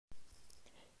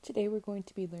Today we're going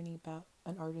to be learning about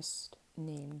an artist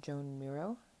named Joan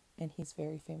Miró, and he's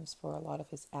very famous for a lot of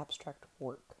his abstract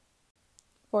work.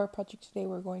 For our project today,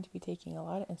 we're going to be taking a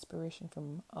lot of inspiration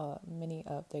from many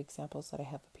of the examples that I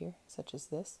have up here, such as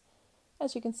this.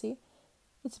 As you can see,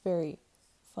 it's very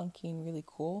funky and really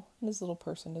cool, and this little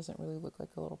person doesn't really look like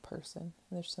a little person. And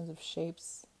there's tons of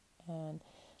shapes and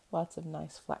lots of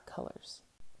nice flat colors.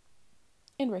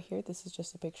 And right here, this is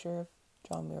just a picture of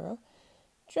Joan Miró.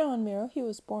 Joan Miró, he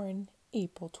was born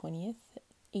April 20th,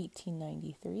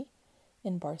 1893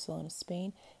 in Barcelona,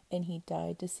 Spain, and he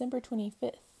died December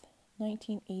 25th,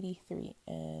 1983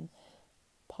 in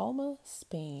Palma,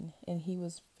 Spain. And he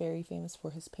was very famous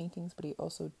for his paintings, but he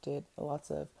also did lots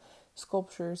of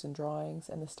sculptures and drawings,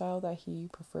 and the style that he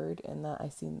preferred and that I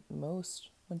seen most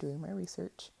when doing my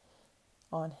research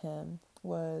on him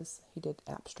was he did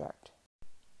abstract.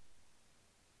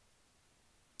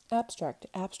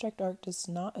 Abstract art does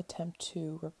not attempt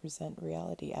to represent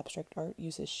reality. Abstract art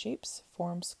uses shapes,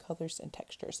 forms, colors, and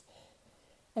textures.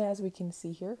 And as we can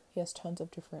see here, he has tons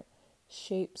of different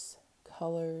shapes,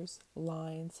 colors,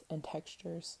 lines, and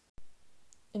textures.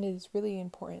 And it is really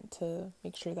important to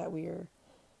make sure that we are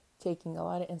taking a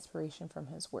lot of inspiration from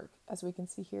his work. As we can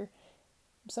see here,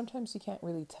 sometimes you can't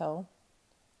really tell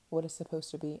what it's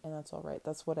supposed to be, and that's all right.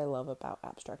 That's what I love about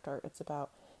abstract art. It's about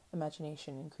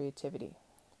imagination and creativity.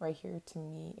 Right here, to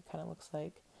me, it kind of looks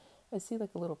like, I see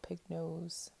like a little pig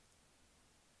nose,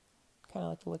 kind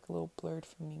of like a little blurred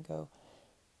flamingo.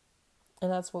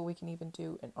 And that's what we can even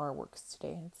do in our works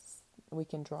today. We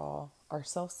can draw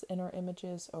ourselves in our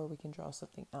images, or we can draw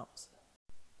something else.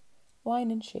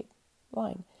 Line and shape.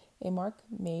 Line, a mark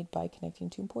made by connecting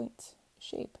 2 points.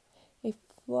 Shape, a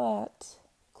flat,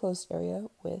 closed area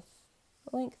with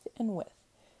length and width.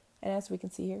 And as we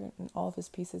can see here in all of his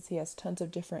pieces, he has tons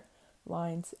of different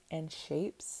lines and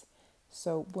shapes.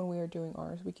 So when we are doing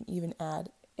ours, we can even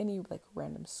add any like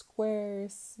random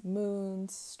squares,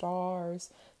 moons,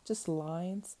 stars, just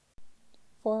lines.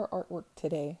 For our artwork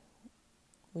today,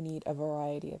 we need a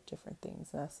variety of different things,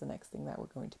 and that's the next thing that we're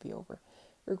going to be over.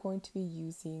 We're going to be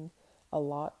using a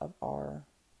lot of our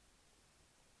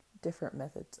different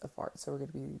methods of art. So we're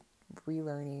going to be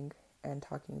relearning and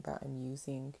talking about and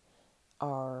using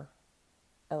our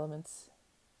elements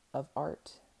of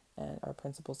art and our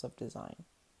principles of design.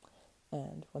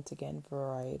 And once again,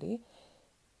 variety,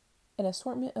 an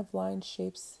assortment of lines,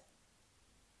 shapes,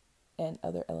 and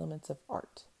other elements of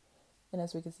art. And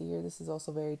as we can see here, this is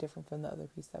also very different from the other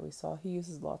piece that we saw. He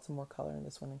uses lots of more color in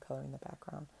this one and color in the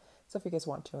background. So if you guys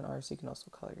want to in ours, you can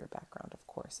also color your background, of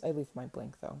course. I leave mine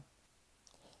blank though.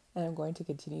 And I'm going to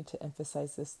continue to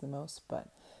emphasize this the most, but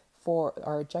for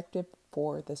our objective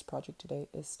for this project today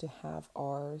is to have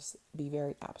ours be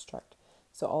very abstract.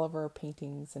 So all of our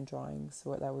paintings and drawings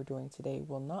that we're doing today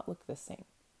will not look the same.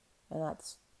 And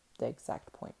that's the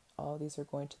exact point. All of these are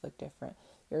going to look different.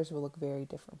 Yours will look very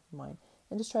different from mine.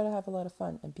 And just try to have a lot of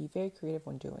fun and be very creative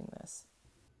when doing this.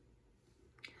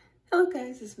 Hello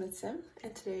guys, it's Miss Sim.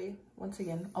 And today, once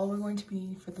again, all we're going to be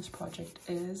needing for this project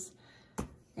is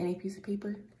any piece of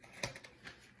paper.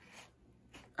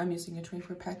 I'm using a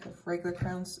 24 pack of regular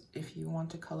crayons if you want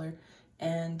to color,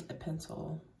 and a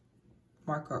pencil,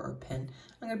 marker, or pen.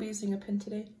 I'm going to be using a pen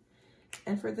today.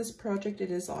 And for this project, it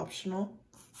is optional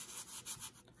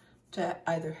to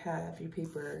either have your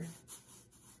paper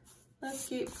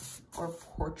landscape or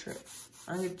portrait.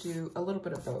 I'm going to do a little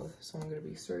bit of both. So I'm going to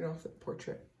be starting off with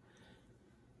portrait.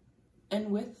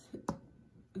 And with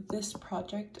this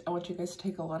project, I want you guys to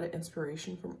take a lot of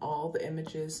inspiration from all the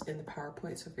images in the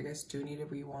PowerPoint. So if you guys do need to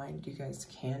rewind, you guys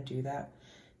can do that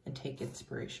and take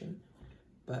inspiration.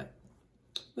 But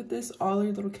with this, all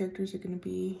your little characters are going to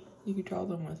be, you could draw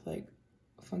them with like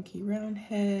funky round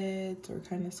heads or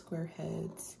kind of square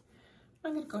heads.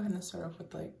 I'm going to go ahead and start off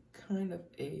with like kind of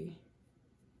a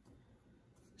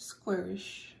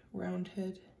squarish round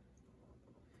head.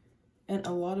 And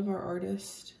a lot of our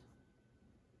artists,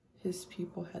 his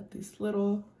people had these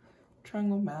little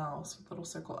triangle mouths with little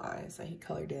circle eyes that he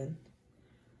colored in.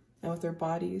 And with their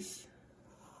bodies,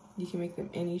 you can make them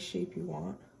any shape you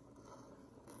want.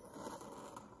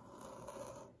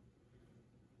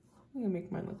 I'm gonna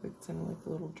make mine look like it's in like a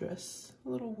little dress, a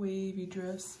little wavy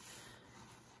dress.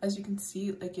 As you can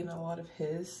see, like in a lot of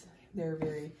his, they're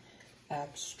very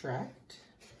abstract.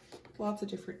 Lots of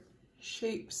different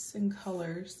shapes and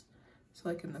colors. So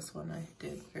like in this one, I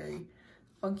did very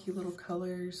funky little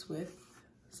colors with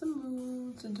some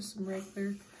moons and just some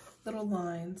regular little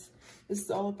lines. This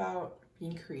is all about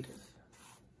being creative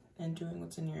and doing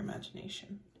what's in your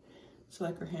imagination. So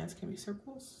like our hands can be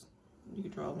circles. You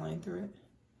could draw a line through it,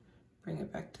 bring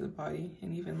it back to the body,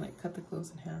 and even like cut the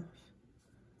clothes in half.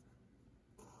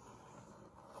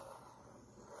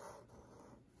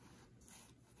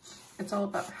 it's all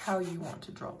about how you want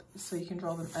to draw these. So you can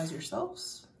draw them as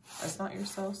yourselves, as not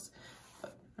yourselves,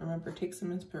 but remember, take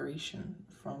some inspiration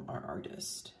from our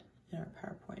artist in our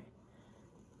PowerPoint.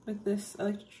 Like this, I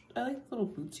like little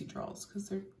bootsy draws because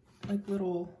they're like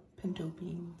little pinto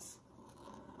beans.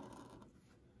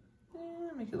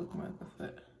 Make it look more like a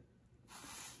foot.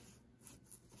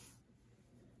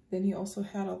 Then he also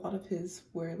had a lot of his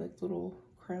wear like little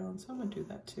crowns, so I'm gonna do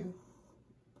that too.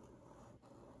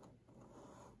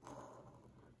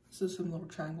 So some little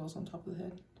triangles on top of the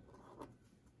head.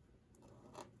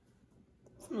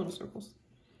 Some little circles.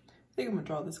 I think I'm gonna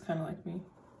draw this kind of like me.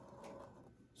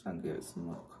 So I'm gonna give it some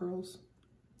little curls.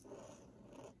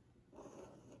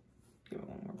 Give it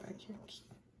one more back here.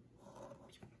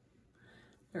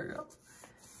 There we go.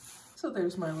 So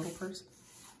there's my little purse.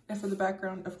 And for the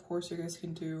background, of course, you guys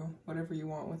can do whatever you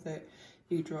want with it.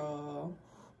 You draw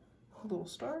little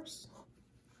stars,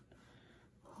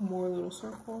 more little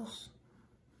circles,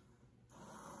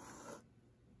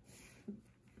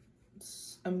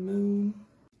 a moon.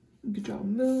 You could draw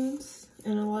moons,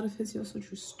 and a lot of his, he also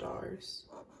drew stars.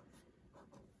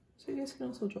 So you guys can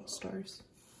also draw stars.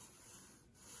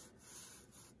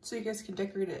 So you guys can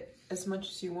decorate it as much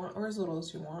as you want or as little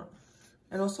as you want.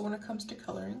 And also when it comes to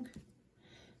coloring,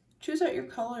 choose out your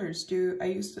colors. I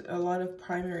used a lot of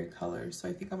primary colors, so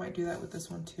I think I might do that with this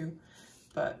one too.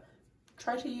 But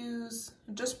try to use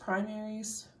just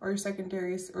primaries or your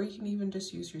secondaries, or you can even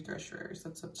just use your tertiaries.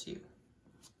 That's up to you.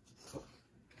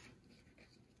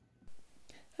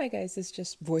 Hi guys, it's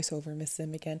just voiceover Miss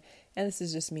Sim again, and this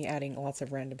is just me adding lots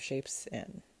of random shapes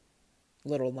and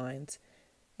little lines,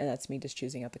 and that's me just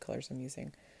choosing out the colors I'm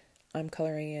using. I'm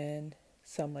coloring in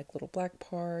some like little black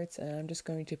parts, and I'm just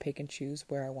going to pick and choose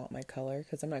where I want my color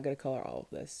because I'm not going to color all of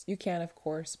this. You can, of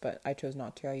course, but I chose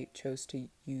not to. I chose to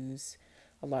use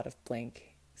a lot of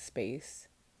blank space.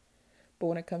 But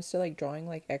when it comes to like drawing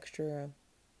like extra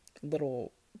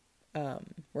little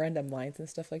random lines and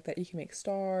stuff like that, you can make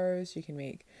stars, you can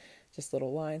make just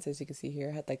little lines. As you can see here,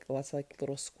 I had like lots of like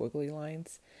little squiggly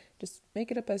lines. Just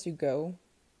make it up as you go.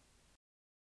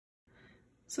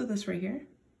 So this right here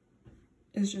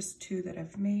is just two that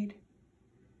I've made.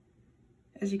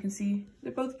 As you can see,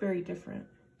 they're both very different.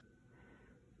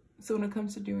 So when it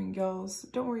comes to doing y'all's,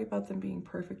 don't worry about them being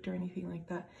perfect or anything like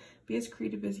that. Be as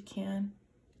creative as you can.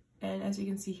 And as you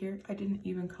can see here, I didn't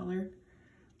even color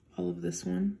all of this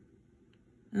one,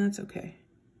 and that's okay.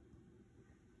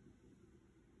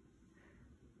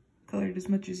 Color it as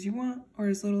much as you want or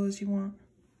as little as you want.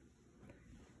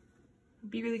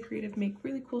 Be really creative, make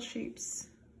really cool shapes,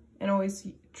 and always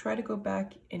try to go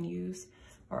back and use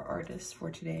our artist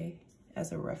for today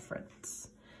as a reference.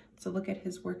 So look at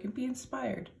his work and be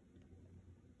inspired.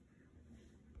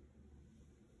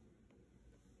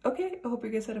 Okay, I hope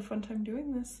you guys had a fun time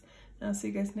doing this, and I'll see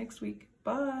you guys next week.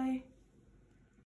 Bye!